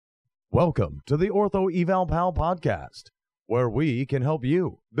Welcome to the Ortho Eval Pal podcast, where we can help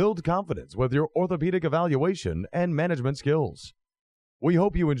you build confidence with your orthopedic evaluation and management skills. We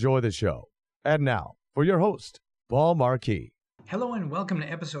hope you enjoy the show. And now, for your host, Paul Marquis. Hello and welcome to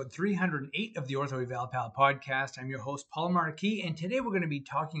episode 308 of the Ortho Eval Pal podcast. I'm your host, Paul Marquis, and today we're going to be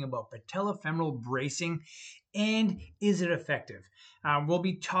talking about patellofemoral bracing and is it effective? We'll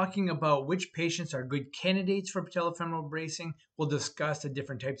be talking about which patients are good candidates for patellofemoral bracing. We'll discuss the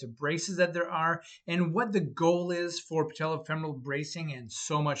different types of braces that there are and what the goal is for patellofemoral bracing and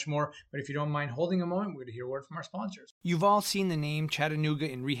so much more. But if you don't mind holding a moment, we're going to hear a word from our sponsors. You've all seen the name Chattanooga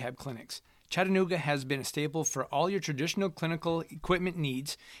in rehab clinics. Chattanooga has been a staple for all your traditional clinical equipment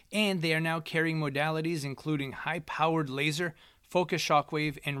needs, and they are now carrying modalities including high-powered laser, focus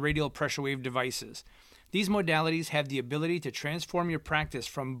shockwave, and radial pressure wave devices. These modalities have the ability to transform your practice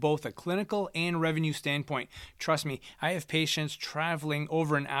from both a clinical and revenue standpoint. Trust me, I have patients traveling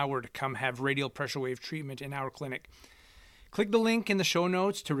over an hour to come have radial pressure wave treatment in our clinic. Click the link in the show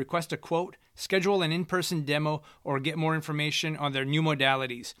notes to request a quote, schedule an in-person demo, or get more information on their new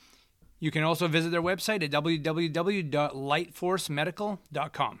modalities. You can also visit their website at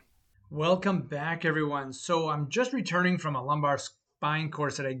www.lightforcemedical.com. Welcome back, everyone. So I'm just returning from a lumbar spine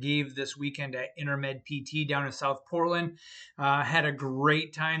course that I gave this weekend at Intermed PT down in South Portland. Had a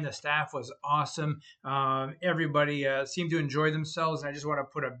great time. The staff was awesome. Everybody seemed to enjoy themselves. I just want to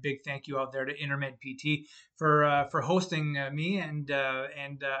put a big thank you out there to Intermed PT for hosting me, and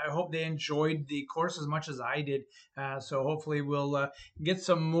I hope they enjoyed the course as much as I did. So hopefully we'll get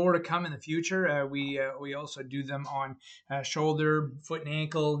some more to come in the future. We also do them on shoulder, foot and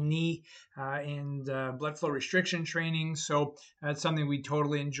ankle, knee, and blood flow restriction training. So that's something we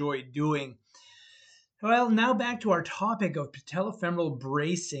totally enjoy doing. Well, now back to our topic of patellofemoral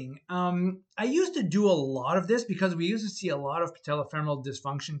bracing. I used to do a lot of this because we used to see a lot of patellofemoral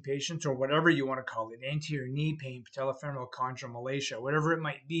dysfunction patients, or whatever you want to call it, anterior knee pain, patellofemoral chondromalacia, whatever it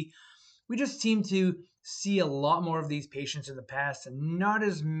might be. We just seem to see a lot more of these patients in the past and not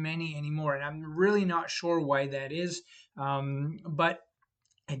as many anymore. And I'm really not sure why that is, but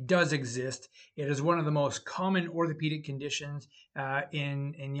it does exist. It is one of the most common orthopedic conditions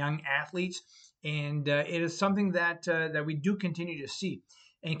in young athletes. And it is something that we do continue to see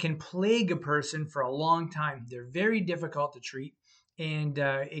and can plague a person for a long time. They're very difficult to treat, and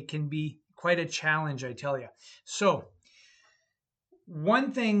it can be quite a challenge, I tell you. So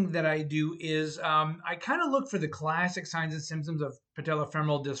one thing that I do is I kind of look for the classic signs and symptoms of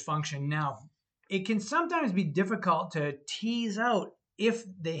patellofemoral dysfunction. Now, it can sometimes be difficult to tease out if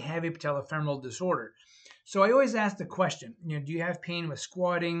they have a patellofemoral disorder. So I always ask the question, do you have pain with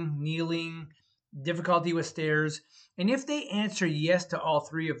squatting, kneeling, difficulty with stairs? And if they answer yes to all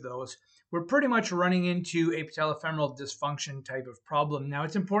three of those, we're pretty much running into a patellofemoral dysfunction type of problem. Now,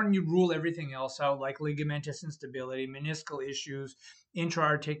 it's important you rule everything else out, like ligamentous instability, meniscal issues,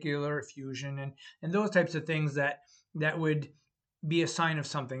 intra-articular effusion, and those types of things that would be a sign of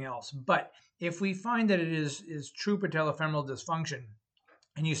something else. But if we find that it is true patellofemoral dysfunction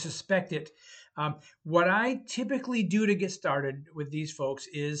and you suspect it, what I typically do to get started with these folks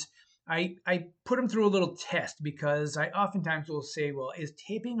is I put them through a little test, because I oftentimes will say, well, is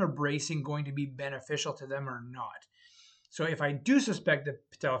taping or bracing going to be beneficial to them or not? So if I do suspect the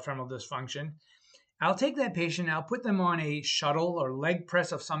patellofemoral dysfunction, I'll take that patient, I'll put them on a shuttle or leg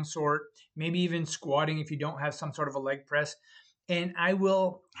press of some sort, maybe even squatting if you don't have some sort of a leg press, and I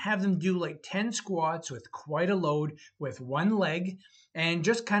will have them do like 10 squats with quite a load with one leg and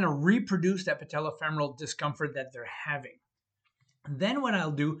just kind of reproduce that patellofemoral discomfort that they're having. Then what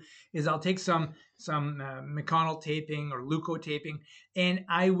I'll do is I'll take some McConnell taping or Leuco taping, and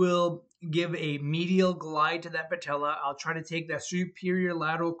I will give a medial glide to that patella. I'll try to take that superior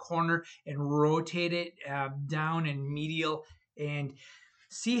lateral corner and rotate it down and medial and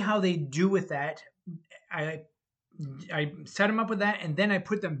see how they do with that. I set them up with that, and then I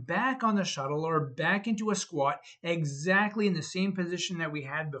put them back on the shuttle or back into a squat exactly in the same position that we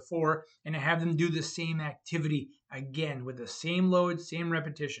had before, and I have them do the same activity again with the same load, same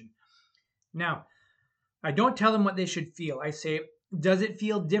repetition. Now, I don't tell them what they should feel. I say, does it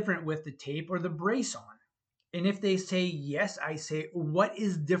feel different with the tape or the brace on? And if they say yes, I say, what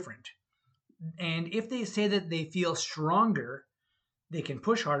is different? And if they say that they feel stronger, they can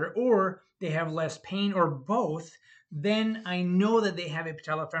push harder, or they have less pain, or both, then I know that they have a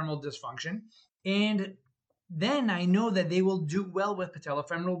patellofemoral dysfunction, and then I know that they will do well with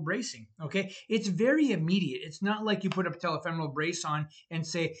patellofemoral bracing, okay? It's very immediate. It's not like you put a patellofemoral brace on and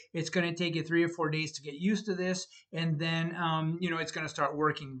say it's going to take you 3 or 4 days to get used to this, and then, it's going to start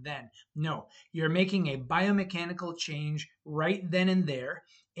working then. No, you're making a biomechanical change right then and there,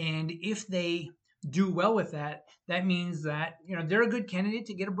 And if they do well with that, that means that they're a good candidate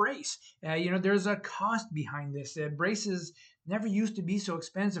to get a brace. There's a cost behind this. Braces never used to be so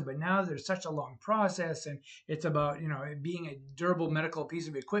expensive, but now there's such a long process, and it's about it being a durable medical piece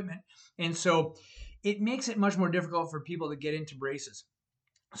of equipment, and so it makes it much more difficult for people to get into braces.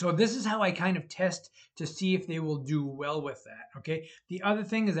 So this is how I kind of test to see if they will do well with that. Okay. The other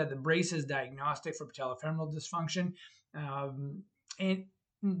thing is that the brace is diagnostic for patellofemoral dysfunction, and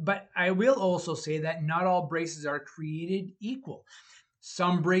but I will also say that not all braces are created equal.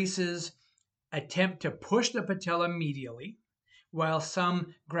 Some braces attempt to push the patella medially, while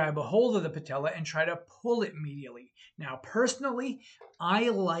some grab a hold of the patella and try to pull it medially. Now, personally, I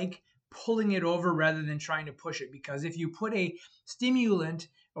like pulling it over rather than trying to push it, because if you put a stimulant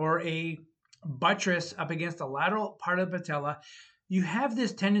or a buttress up against the lateral part of the patella, you have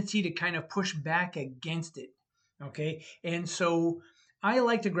this tendency to kind of push back against it. Okay, and so I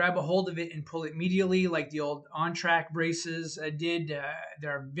like to grab a hold of it and pull it medially, like the old on-track braces did.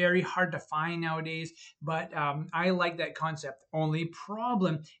 They're very hard to find nowadays, but I like that concept. Only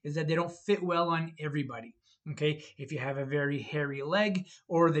problem is that they don't fit well on everybody. Okay, if you have a very hairy leg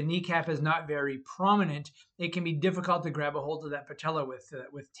or the kneecap is not very prominent, it can be difficult to grab a hold of that patella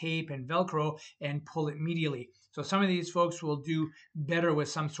with tape and Velcro and pull it medially. So some of these folks will do better with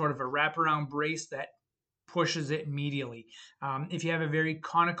some sort of a wraparound brace that pushes it medially. If you have a very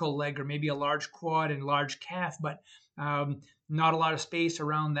conical leg or maybe a large quad and large calf, but not a lot of space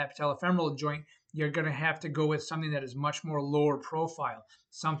around that patellofemoral joint, you're going to have to go with something that is much more lower profile,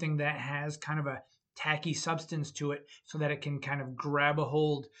 something that has kind of a tacky substance to it so that it can kind of grab a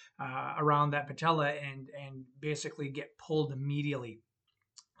hold around that patella and basically get pulled medially.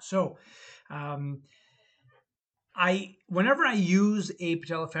 So whenever I use a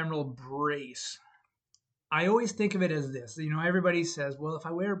patellofemoral brace, I always think of it as this. Everybody says, well, if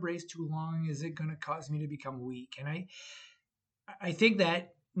I wear a brace too long, is it going to cause me to become weak? And I think that,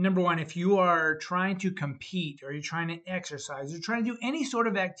 number one, if you are trying to compete or you're trying to exercise or trying to do any sort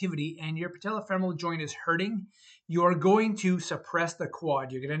of activity and your patellofemoral joint is hurting, you're going to suppress the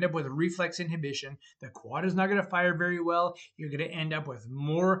quad. You're going to end up with reflex inhibition. The quad is not going to fire very well. You're going to end up with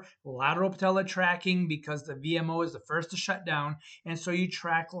more lateral patella tracking because the VMO is the first to shut down. And so you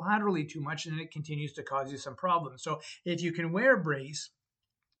track laterally too much and it continues to cause you some problems. So if you can wear a brace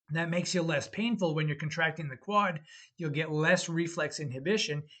that makes you less painful when you're contracting the quad, you'll get less reflex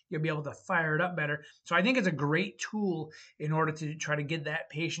inhibition. You'll be able to fire it up better. So I think it's a great tool in order to try to get that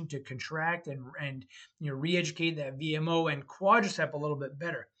patient to contract and re-educate that VMO and quadricep a little bit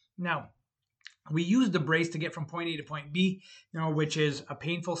better. Now, we use the brace to get from point A to point B, which is a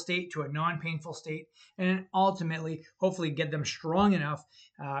painful state to a non-painful state, and ultimately, hopefully, get them strong enough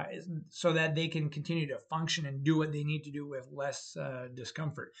so that they can continue to function and do what they need to do with less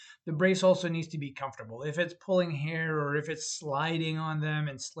discomfort. The brace also needs to be comfortable. If it's pulling hair or if it's sliding on them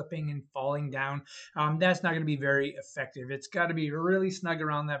and slipping and falling down, that's not going to be very effective. It's got to be really snug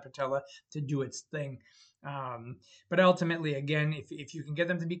around that patella to do its thing. But ultimately, again, if you can get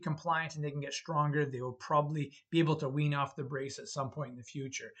them to be compliant and they can get stronger, they will probably be able to wean off the brace at some point in the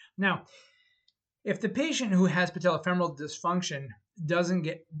future. Now, if the patient who has patellofemoral dysfunction doesn't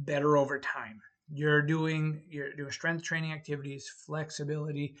get better over time, you're doing strength training activities,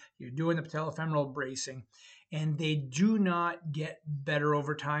 flexibility, you're doing the patellofemoral bracing, and they do not get better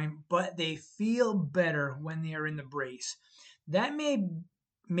over time, but they feel better when they are in the brace, that may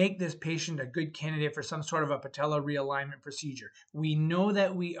make this patient a good candidate for some sort of a patella realignment procedure. We know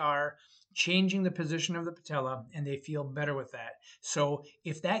that we are changing the position of the patella and they feel better with that. So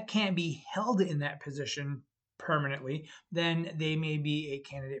if that can't be held in that position permanently, then they may be a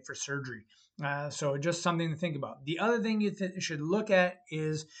candidate for surgery. So just something to think about. The other thing you should look at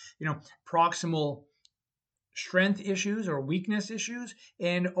is, proximal strength issues or weakness issues,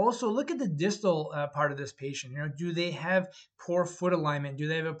 and also look at the distal part of this patient. Do they have poor foot alignment? Do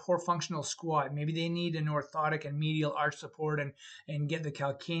they have a poor functional squat? Maybe they need an orthotic and medial arch support and get the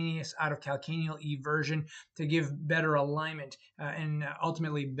calcaneus out of calcaneal eversion to give better alignment and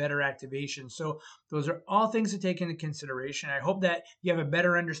ultimately better activation. So those are all things to take into consideration. I hope that you have a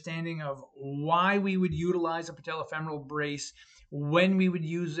better understanding of why we would utilize a patellofemoral brace, when we would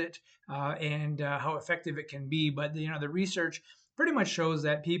use it, and how effective it can be. But the research pretty much shows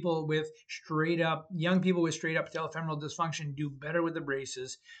that young people with straight up patellofemoral dysfunction do better with the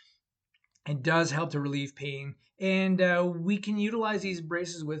braces. It does help to relieve pain, And we can utilize these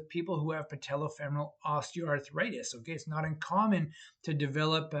braces with people who have patellofemoral osteoarthritis. Okay, it's not uncommon to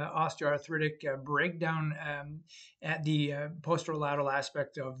develop osteoarthritic breakdown at the posterolateral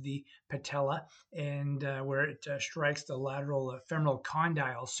aspect of the patella, and where it strikes the lateral femoral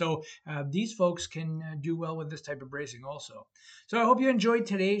condyle. So these folks can do well with this type of bracing also. So I hope you enjoyed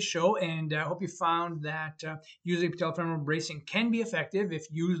today's show, and I hope you found that using patellofemoral bracing can be effective if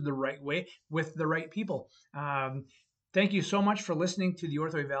used the right way with the right people. Thank you so much for listening to the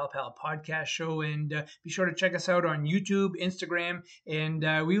Ortho Eval Pal podcast show, and be sure to check us out on YouTube, Instagram,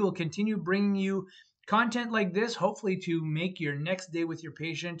 and we will continue bringing you content like this, hopefully to make your next day with your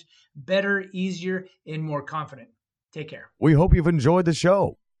patient better, easier, and more confident. Take care. We hope you've enjoyed the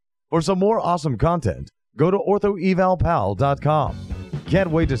show. For some more awesome content, go to orthoevalpal.com.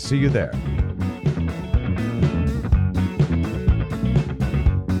 Can't wait to see you there.